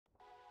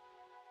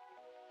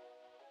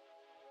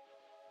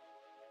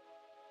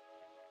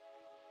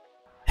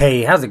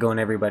Hey, how's it going,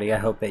 everybody? I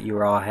hope that you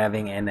are all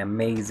having an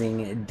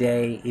amazing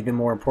day. Even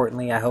more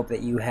importantly, I hope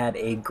that you had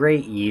a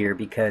great year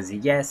because,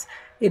 yes,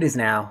 it is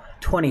now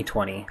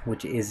 2020,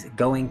 which is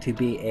going to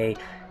be a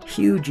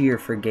huge year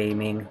for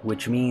gaming,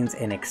 which means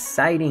an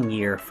exciting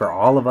year for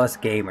all of us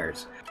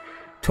gamers.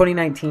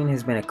 2019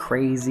 has been a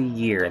crazy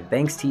year, and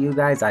thanks to you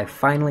guys, I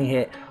finally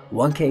hit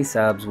 1K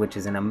subs, which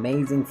is an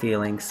amazing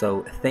feeling,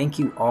 so thank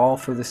you all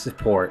for the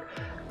support.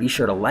 Be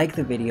sure to like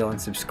the video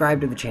and subscribe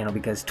to the channel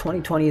because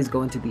 2020 is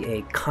going to be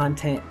a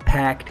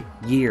content-packed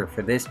year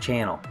for this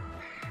channel.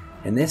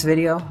 In this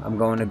video, I'm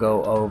going to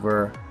go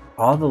over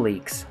all the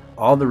leaks,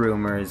 all the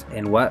rumors,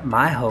 and what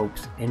my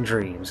hopes and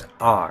dreams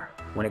are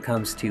when it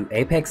comes to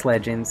Apex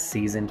Legends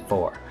Season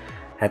 4.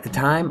 At the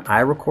time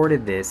I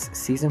recorded this,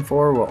 Season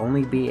 4 will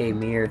only be a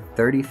mere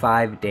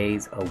 35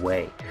 days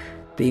away,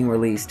 being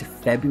released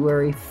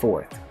February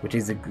 4th, which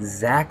is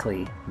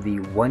exactly the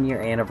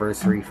 1-year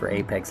anniversary for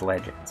Apex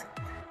Legends.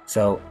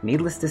 So,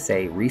 needless to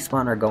say,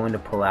 Respawn are going to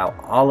pull out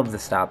all of the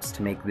stops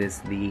to make this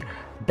the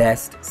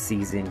best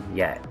season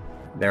yet.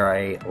 There are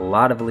a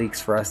lot of leaks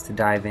for us to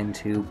dive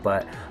into,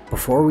 but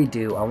before we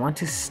do, I want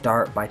to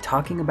start by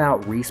talking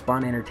about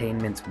Respawn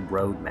Entertainment's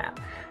roadmap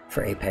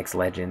for Apex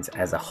Legends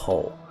as a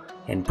whole,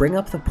 and bring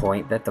up the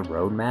point that the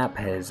roadmap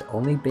has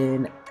only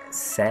been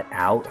set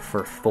out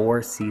for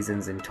 4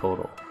 seasons in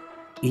total,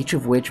 each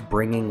of which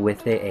bringing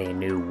with it a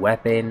new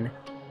weapon,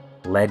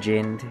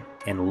 legend,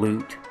 and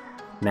loot.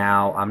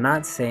 Now, I'm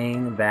not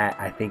saying that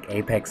I think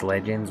Apex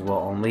Legends will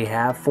only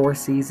have 4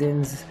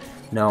 seasons.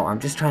 No, I'm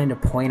just trying to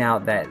point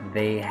out that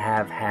they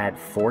have had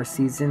 4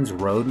 seasons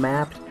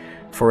roadmapped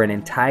for an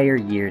entire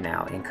year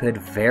now and could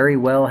very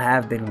well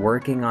have been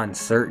working on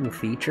certain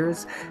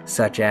features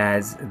such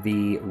as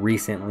the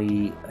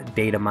recently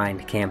data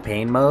mined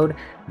campaign mode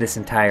this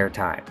entire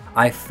time.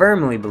 I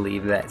firmly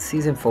believe that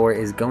Season 4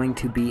 is going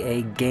to be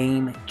a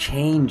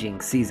game-changing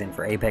season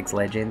for Apex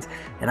Legends,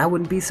 and I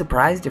wouldn't be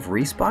surprised if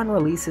Respawn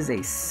releases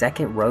a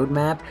second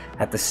roadmap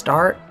at the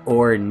start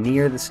or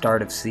near the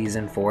start of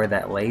Season 4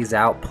 that lays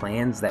out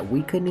plans that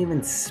we couldn't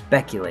even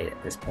speculate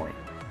at this point.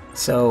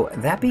 So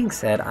that being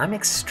said, I'm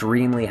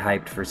extremely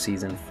hyped for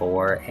Season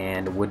 4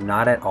 and would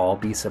not at all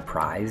be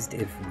surprised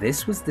if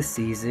this was the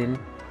season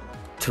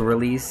to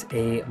release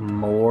a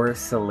more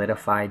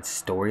solidified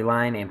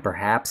storyline and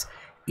perhaps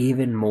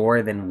even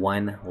more than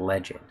one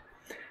legend.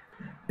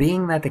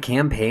 Being that the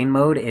campaign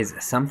mode is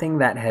something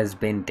that has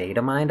been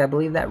data mined, I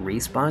believe that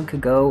Respawn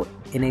could go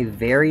in a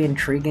very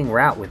intriguing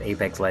route with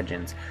Apex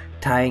Legends,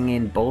 tying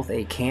in both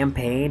a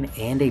campaign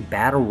and a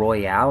battle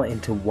royale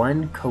into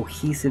one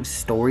cohesive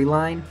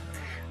storyline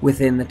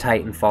within the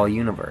Titanfall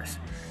universe.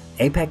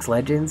 Apex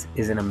Legends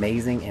is an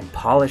amazing and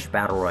polished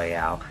battle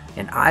royale,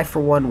 and I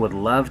for one would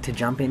love to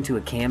jump into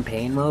a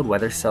campaign mode,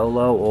 whether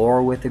solo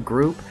or with a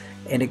group,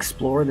 and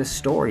explore the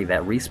story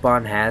that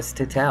Respawn has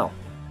to tell.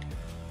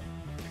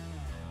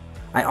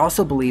 I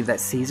also believe that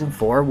Season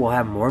 4 will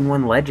have more than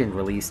one legend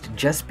released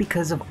just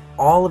because of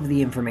all of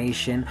the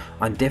information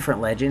on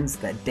different legends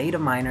that data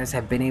miners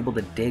have been able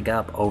to dig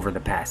up over the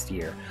past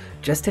year.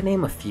 Just to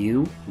name a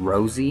few,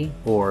 Rosie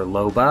or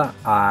Loba,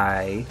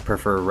 I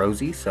prefer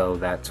Rosie, so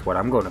that's what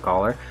I'm going to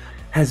call her,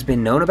 has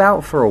been known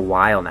about for a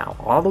while now,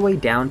 all the way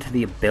down to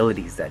the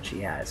abilities that she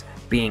has,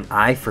 being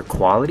Eye for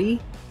Quality,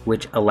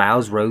 which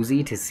allows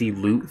Rosie to see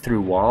loot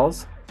through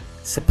walls,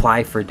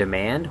 Supply for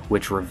Demand,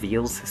 which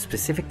reveals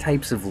specific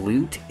types of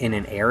loot in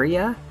an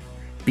area,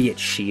 be it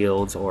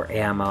shields or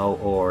ammo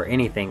or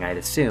anything, I'd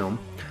assume.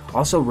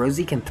 Also,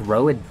 Rosie can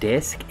throw a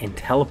disc and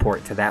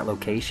teleport to that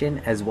location,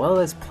 as well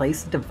as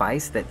place a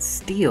device that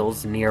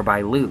steals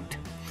nearby loot.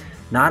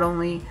 Not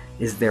only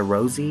is there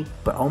Rosie,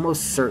 but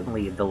almost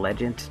certainly the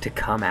legend to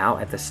come out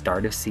at the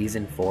start of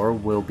Season 4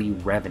 will be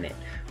Revenant,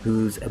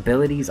 whose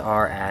abilities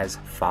are as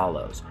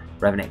follows.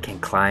 Revenant can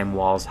climb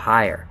walls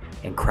higher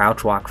and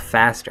crouch walk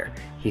faster.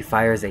 He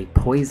fires a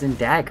poison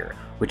dagger,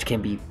 which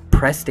can be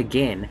pressed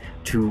again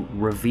to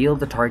reveal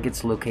the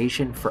target's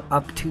location for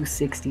up to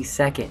 60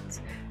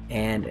 seconds.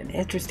 And an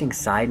interesting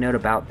side note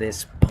about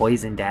this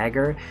poison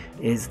dagger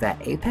is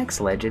that Apex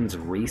Legends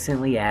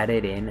recently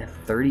added in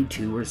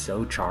 32 or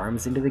so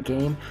charms into the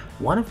game,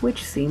 one of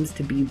which seems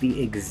to be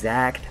the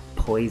exact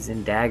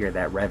poison dagger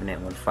that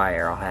Revenant would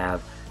fire. I'll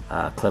have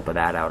a clip of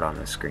that out on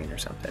the screen or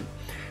something.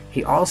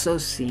 He also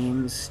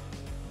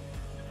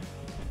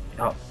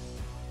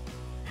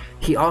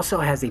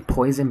has a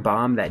poison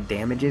bomb that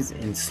damages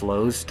and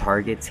slows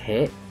targets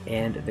hit,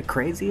 and the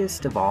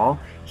craziest of all,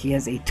 he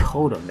has a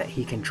totem that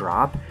he can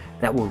drop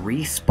that will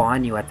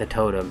respawn you at the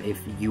totem if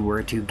you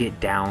were to get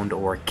downed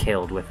or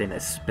killed within a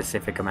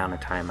specific amount of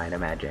time, I'd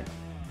imagine.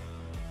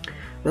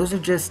 Those are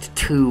just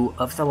 2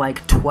 of the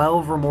like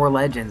 12 or more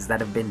legends that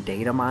have been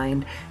data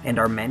mined and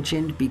are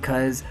mentioned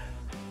because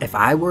if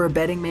I were a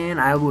betting man,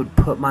 I would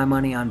put my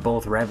money on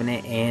both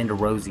Revenant and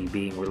Rosie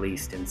being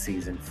released in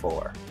Season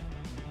 4.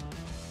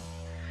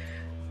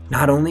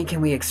 Not only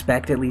can we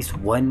expect at least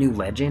one new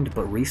legend,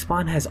 but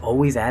Respawn has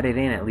always added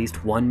in at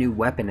least one new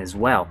weapon as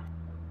well.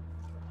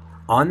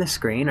 On the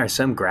screen are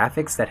some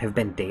graphics that have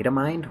been data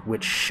mined,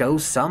 which show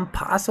some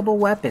possible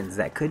weapons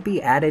that could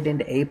be added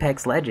into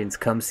Apex Legends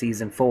come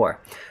Season 4.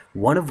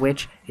 One of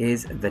which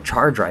is the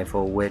charge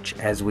rifle, which,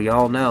 as we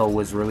all know,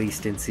 was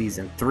released in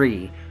Season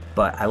 3,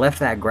 but I left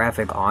that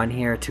graphic on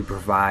here to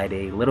provide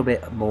a little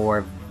bit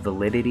more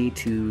validity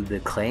to the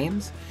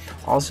claims.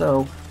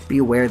 Also, be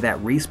aware that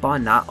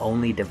Respawn not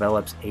only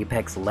develops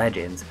Apex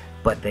Legends,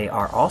 but they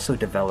are also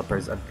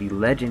developers of the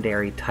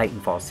legendary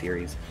Titanfall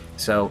series.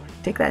 So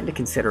take that into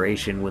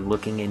consideration when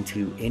looking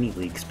into any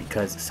leaks,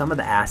 because some of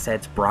the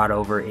assets brought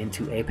over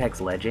into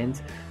Apex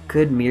Legends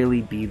could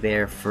merely be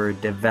there for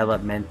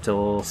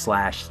developmental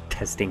 /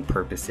 testing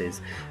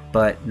purposes,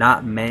 but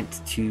not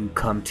meant to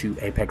come to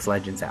Apex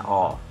Legends at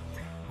all.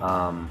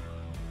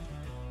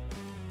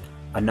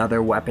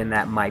 Another weapon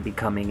that might be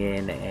coming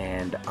in,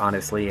 and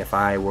honestly if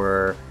I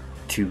were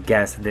to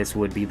guess this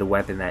would be the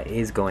weapon that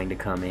is going to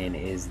come in,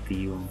 is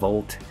the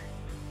Volt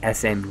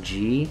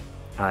SMG,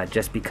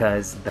 just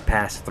because the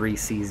past 3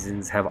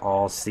 seasons have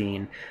all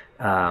seen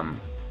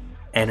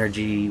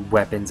energy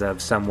weapons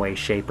of some way,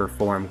 shape, or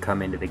form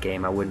come into the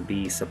game. I wouldn't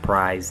be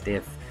surprised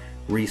if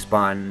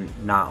Respawn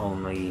not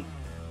only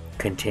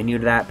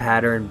continued that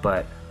pattern,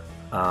 but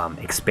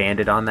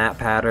expanded on that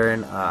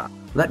pattern.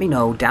 Let me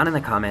know down in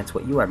the comments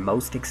what you are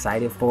most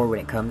excited for when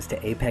it comes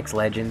to Apex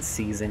Legends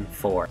Season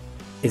 4.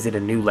 Is it a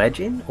new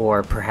legend,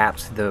 or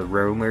perhaps the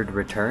rumored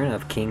return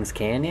of King's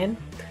Canyon?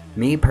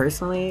 Me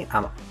personally,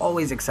 I'm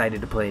always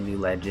excited to play a new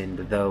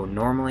legend, though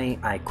normally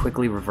I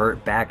quickly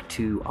revert back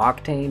to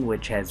Octane,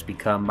 which has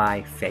become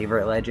my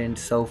favorite legend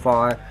so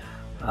far.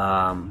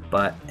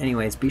 But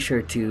anyways, be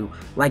sure to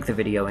like the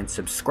video and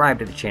subscribe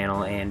to the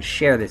channel and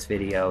share this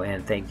video,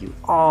 and thank you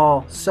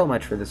all so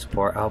much for the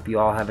support. I hope you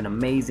all have an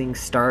amazing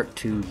start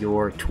to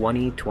your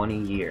 2020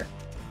 year.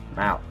 I'm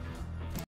out.